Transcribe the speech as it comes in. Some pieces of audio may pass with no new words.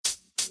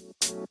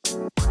Yo,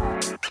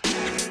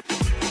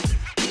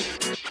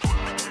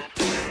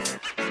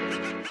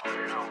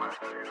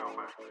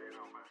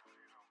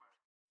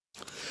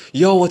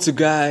 what's up,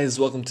 guys?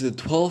 Welcome to the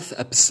 12th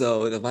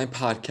episode of my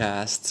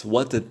podcast,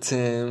 What the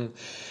Tim.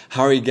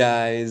 How are you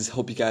guys?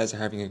 Hope you guys are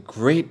having a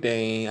great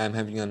day. I'm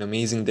having an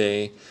amazing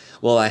day.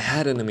 Well, I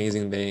had an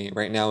amazing day.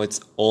 Right now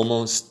it's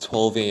almost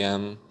 12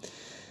 a.m.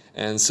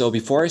 And so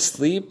before I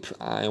sleep,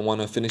 I want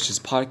to finish this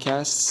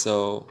podcast.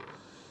 So,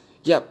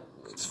 yep.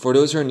 For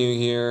those who are new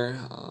here,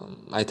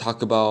 I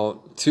talk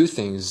about two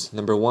things.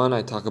 Number one,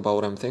 I talk about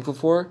what I'm thankful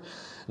for.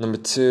 Number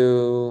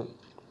two,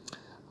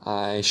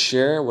 I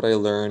share what I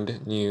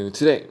learned new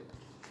today.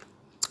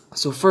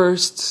 So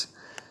first,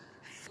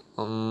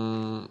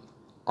 I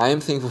am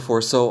thankful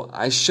for, so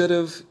I should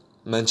have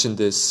mentioned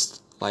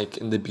this like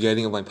in the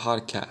beginning of my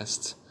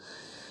podcast,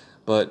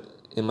 but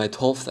in my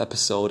 12th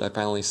episode, I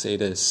finally say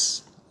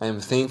this. I am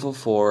thankful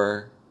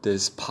for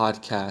this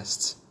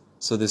podcast,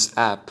 so this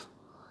app,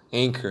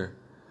 Anchor,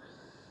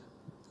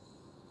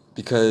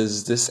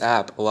 because this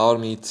app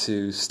allowed me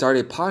to start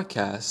a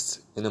podcast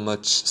in a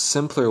much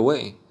simpler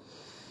way.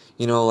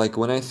 You know, like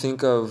when I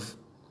think of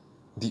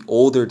the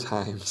older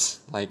times,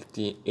 like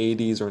the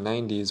 80s or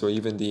 90s or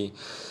even the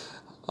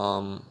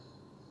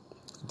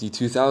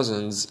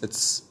 2000s,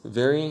 it's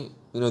very,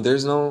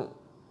 there's no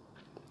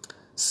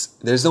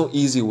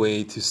easy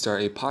way to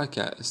start a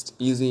podcast.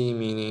 Easy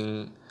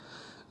meaning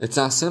it's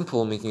not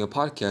simple making a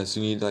podcast.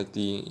 You need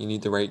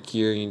the right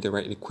gear, you need the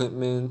right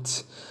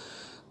equipment,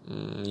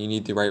 you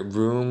need the right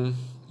room,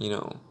 you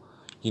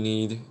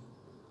need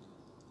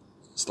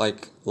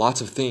like lots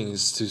of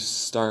things to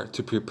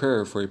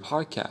prepare for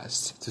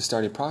to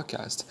start a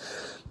podcast.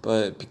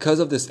 But because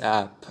of this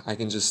app, I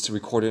can just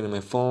record it on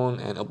my phone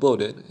and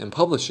upload it and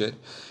publish it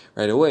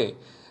right away.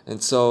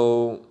 And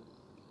so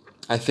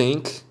I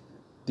thank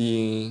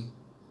the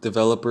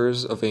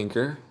developers of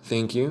Anchor.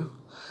 Thank you.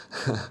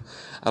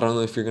 I don't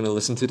know if you're going to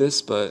listen to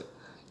this, but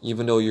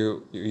even though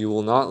you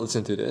will not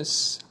listen to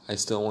this, I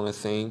still want to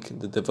thank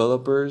the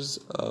developers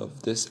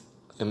of this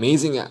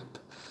amazing app.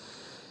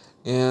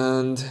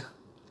 And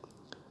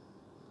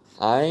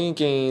I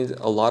gained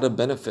a lot of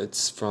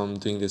benefits from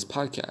doing this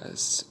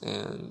podcast,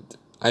 and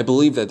I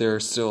believe that there are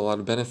still a lot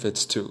of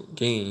benefits to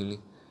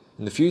gain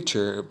in the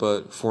future,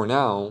 but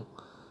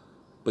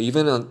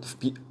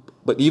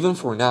even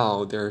for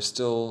now, there are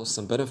still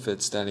some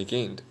benefits that I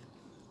gained.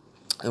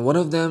 And one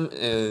of them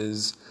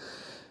is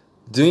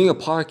doing a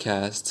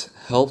podcast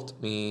helped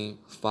me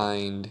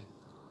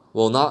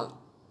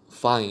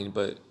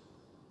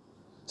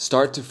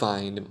start to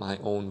find my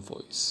own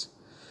voice.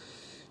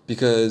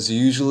 Because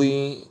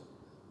usually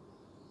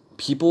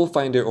people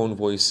find their own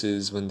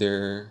voices when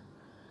they're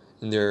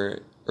in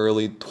their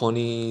late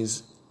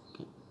 20s,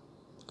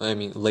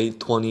 early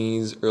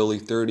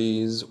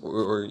 30s,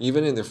 or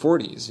even in their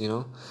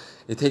 40s,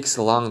 It takes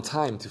a long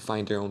time to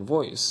find their own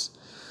voice.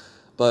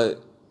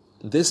 But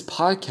this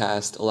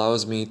podcast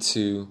allows me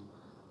to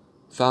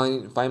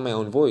find my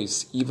own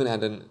voice even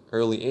at an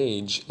early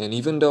age. And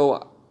even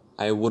though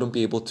I wouldn't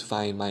be able to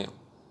find my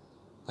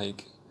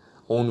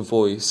own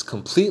voice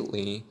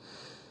completely,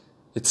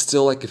 it's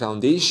still like a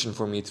foundation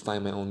for me to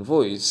find my own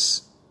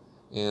voice,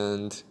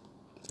 and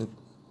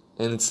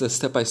it's a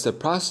step-by-step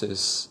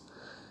process.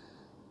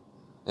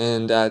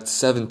 And at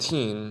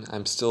 17,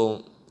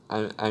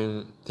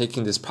 I'm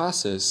taking this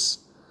process,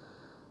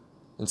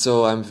 and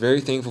so I'm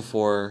very thankful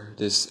for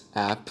this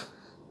app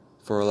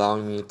for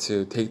allowing me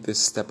to take this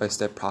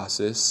step-by-step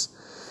process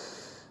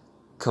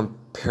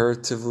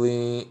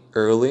comparatively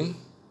early.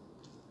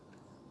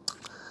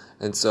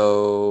 And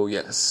so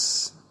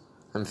yes,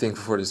 I'm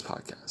thankful for this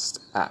podcast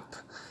app.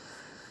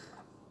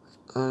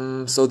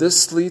 So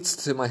this leads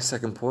to my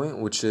second point,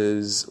 which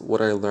is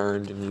what I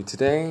learned new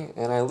today.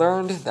 And I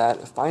learned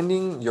that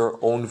finding your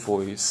own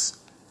voice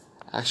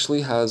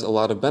actually has a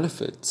lot of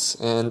benefits.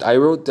 And I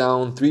wrote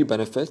down three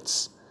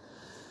benefits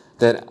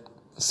that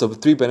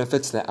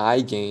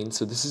I gained.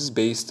 So this is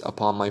based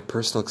upon my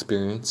personal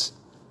experience.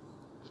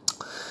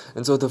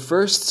 And so the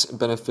first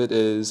benefit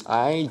is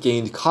I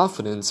gained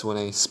confidence when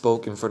I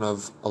spoke in front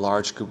of a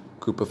large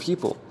group of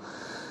people.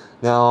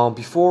 Now,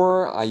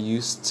 before, I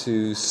used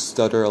to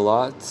stutter a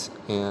lot,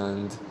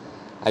 and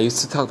I used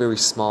to talk very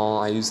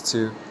small. I used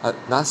to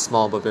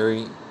talk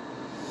very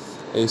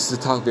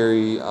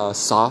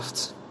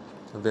soft,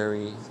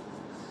 very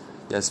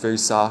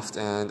soft,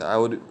 and I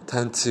would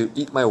tend to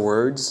eat my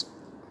words.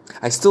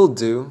 I still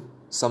do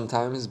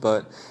sometimes,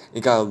 but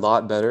it got a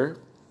lot better.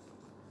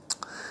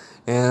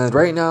 And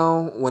right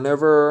now,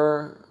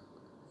 whenever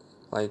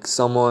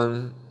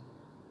someone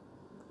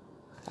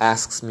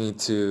asks me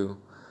to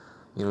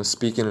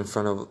speaking in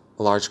front of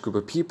a large group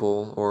of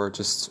people or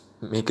just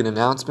make an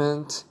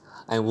announcement,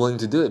 I'm willing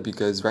to do it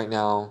because right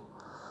now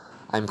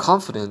I'm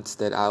confident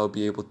that I will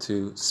be able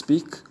to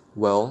speak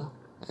well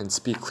and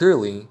speak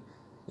clearly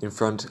in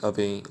front of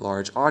a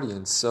large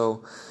audience.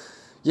 So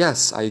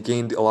yes, I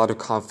gained a lot of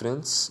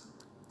confidence,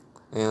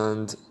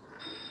 and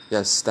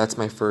yes, that's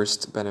my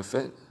first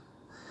benefit.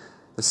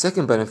 The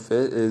second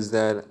benefit is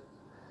that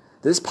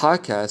this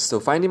podcast, so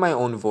finding my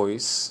own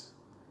voice,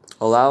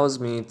 allows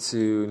me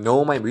to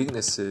know my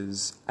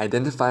weaknesses,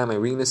 identify my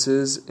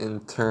weaknesses in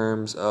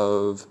terms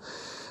of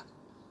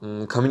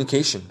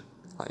communication,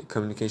 like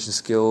communication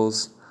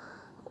skills.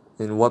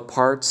 In what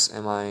parts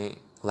am I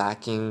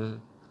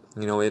lacking?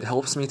 It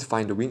helps me to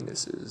find the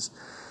weaknesses.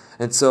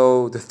 And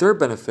so the third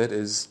benefit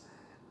is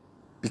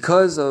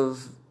because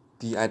of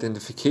the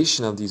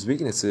identification of these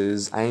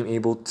weaknesses, I am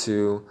able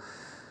to,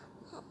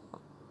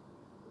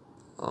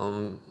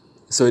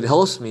 so it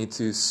helps me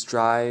to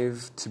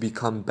strive to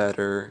become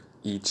better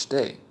each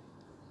day.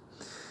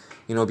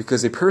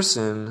 Because a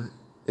person,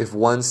 if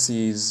one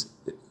sees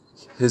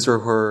his or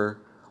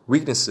her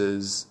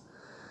weaknesses,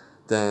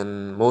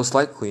 then most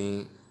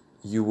likely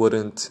you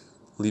wouldn't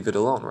leave it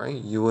alone, right?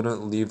 You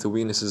wouldn't leave the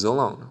weaknesses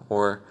alone,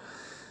 or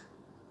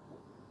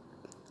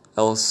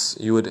else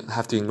you would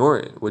have to ignore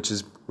it, which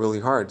is really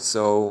hard.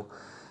 So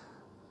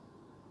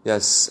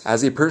yes,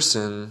 as a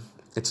person,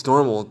 it's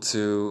normal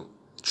to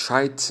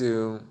try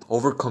to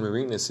overcome your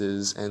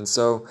weaknesses, and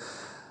so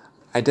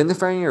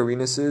identifying your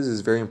weaknesses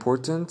is very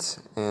important,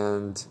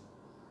 and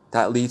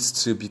that leads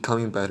to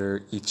becoming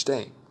better each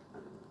day.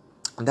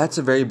 And that's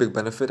a very big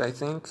benefit, I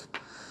think,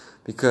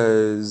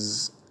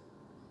 because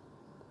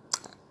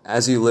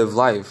as you live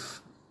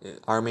life,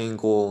 our main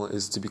goal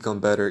is to become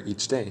better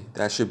each day.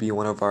 That should be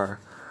one of our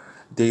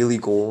daily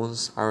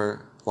goals,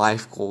 our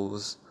life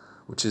goals,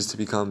 which is to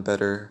become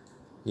better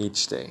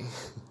each day.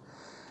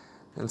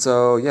 And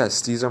so,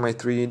 yes, these are my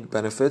 3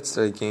 benefits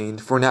that I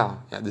gained for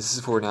now. Yeah, this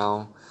is for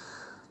now.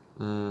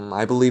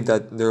 I believe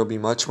that there will be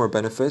much more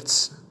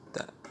benefits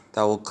that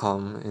will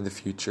come in the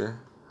future.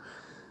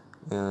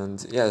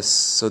 And yes,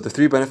 so the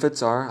 3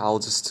 benefits are, I'll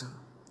just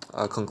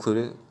conclude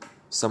it,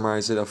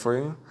 summarize it up for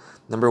you.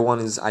 Number 1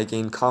 is I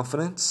gained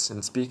confidence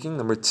in speaking.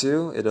 Number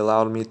 2, it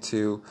allowed me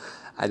to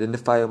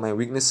identify my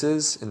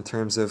weaknesses in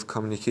terms of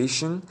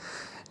communication.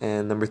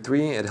 And number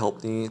 3, it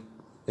helped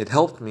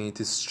me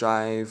to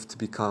strive to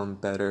become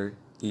better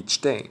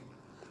each day.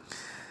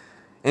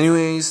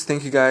 Anyways,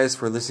 thank you guys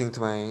for listening to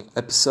my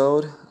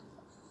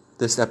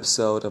this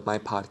episode of my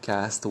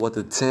podcast, What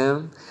the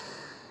Tim,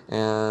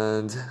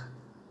 and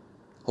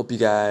hope you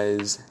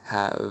guys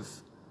have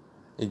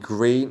a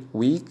great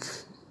week,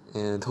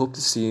 and hope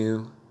to see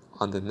you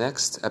on the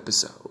next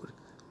episode.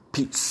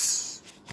 Peace.